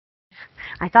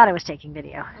I thought I was taking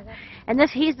video. Okay. And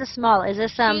he's the small. Is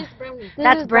this She's Brownie.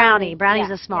 That's Brownie. Brownie's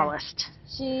the smallest.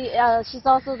 Yeah. She's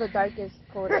also the darkest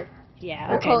coated. Yeah.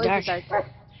 Her Okay. coat is the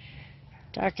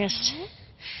Darkest.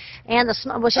 And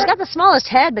well, she's got the smallest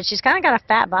head, but she's kind of got a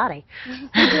fat body.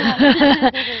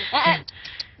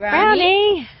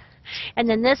 Brownie. And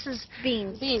then this is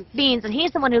Beans. Beans, and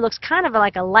he's the one who looks kind of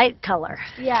like a light color.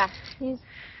 Yeah, he's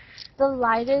the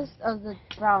lightest of the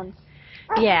browns.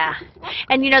 Yeah.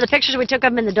 And you know the pictures we took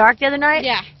of him in the dark the other night?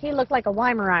 Yeah. He looked like a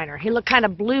Weimaraner. He looked kind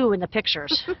of blue in the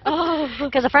pictures. Oh.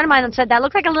 Because a friend of mine said that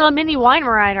looked like a little mini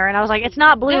Weimaraner, and I was like, it's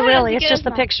not blue really, it's just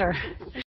the picture.